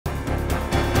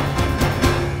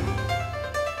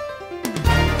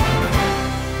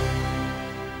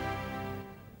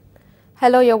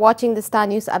Hello, you're watching the Star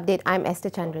News Update. I'm Esther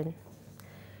Chandran.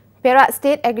 Perak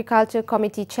State Agriculture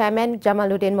Committee Chairman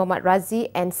Jamaluddin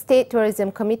Radzi and State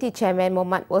Tourism Committee Chairman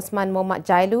Osman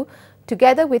Jailu,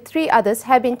 together with 3 others,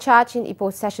 have been charged in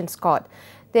Ipoh Sessions Court.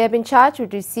 They have been charged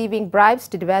with receiving bribes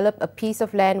to develop a piece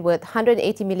of land worth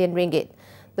 180 million ringgit.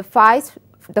 The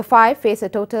five face a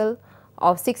total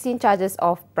of 16 charges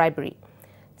of bribery.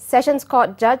 Sessions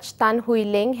Court Judge Tan Hui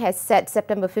Ling has set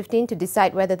September 15 to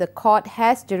decide whether the court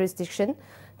has jurisdiction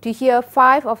to hear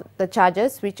 5 of the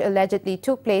charges which allegedly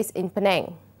took place in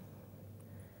Penang.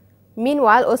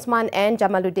 Meanwhile, Osman and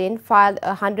Jamaluddin filed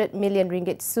a 100 million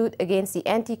ringgit suit against the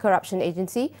Anti-Corruption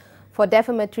Agency for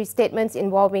defamatory statements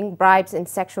involving bribes and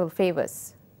sexual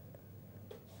favours.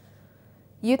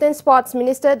 Youth and Sports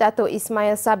Minister Dato'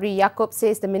 Ismail Sabri Yaakob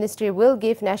says the ministry will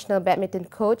give national badminton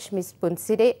coach Misbun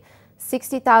Sidek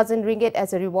 60,000 ringgit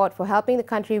as a reward for helping the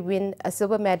country win a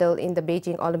silver medal in the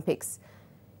Beijing Olympics.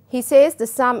 He says the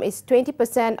sum is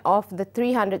 20% of the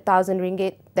 300,000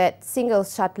 ringgit that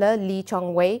singles shuttler Lee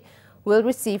Chong Wei will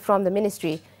receive from the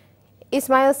ministry.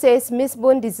 Ismail says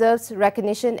Misbun deserves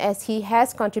recognition as he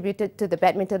has contributed to the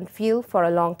badminton field for a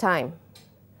long time.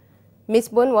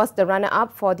 Misbun was the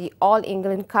runner-up for the All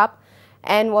England Cup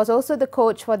and was also the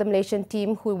coach for the Malaysian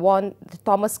team who won the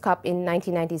Thomas Cup in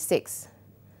 1996.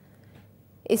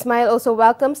 Ismail also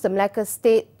welcomes the Malacca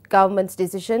State Government's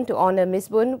decision to honour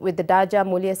Misbun with the Darjah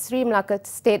Mulia Sri Malacca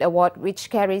State Award, which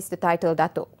carries the title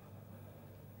Dato'.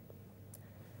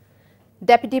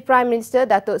 Deputy Prime Minister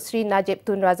Dato' Sri Najib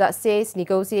Tun Razak says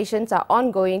negotiations are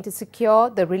ongoing to secure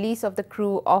the release of the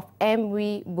crew of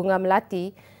MV Bunga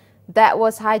Melati that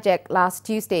was hijacked last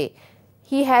Tuesday.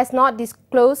 He has not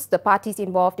disclosed the parties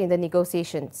involved in the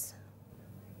negotiations.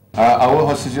 Our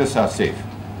hostages are safe,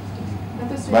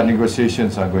 but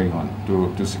negotiations are going on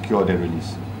to secure their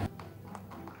release.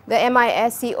 The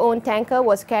MISC-owned tanker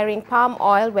was carrying palm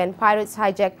oil when pirates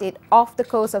hijacked it off the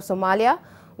coast of Somalia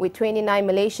with 29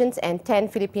 Malaysians and 10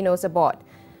 Filipinos aboard.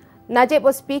 Najib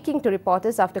was speaking to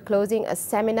reporters after closing a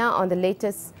seminar on the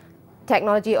latest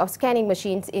technology of scanning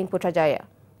machines in Putrajaya.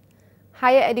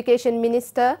 Higher Education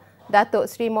Minister Dato'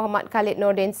 Sri Muhammad Khalid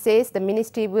Nordin says the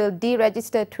ministry will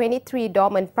deregister 23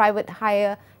 dormant private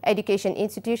higher education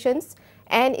institutions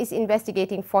and is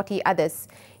investigating 40 others.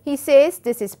 He says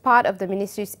this is part of the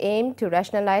ministry's aim to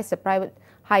rationalize the private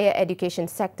higher education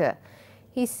sector.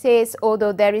 He says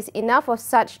although there is enough of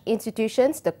such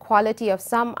institutions, the quality of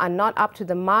some are not up to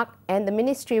the mark and the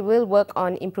ministry will work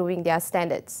on improving their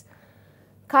standards.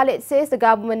 Khalid says the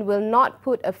government will not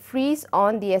put a freeze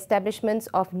on the establishments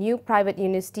of new private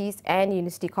universities and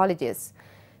university colleges.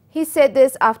 He said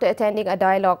this after attending a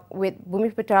dialogue with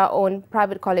Bumiputra-owned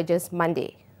private colleges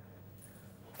Monday.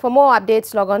 For more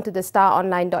updates, log on to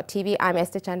thestaronline.tv. I'm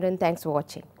Esther Chandran. Thanks for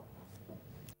watching.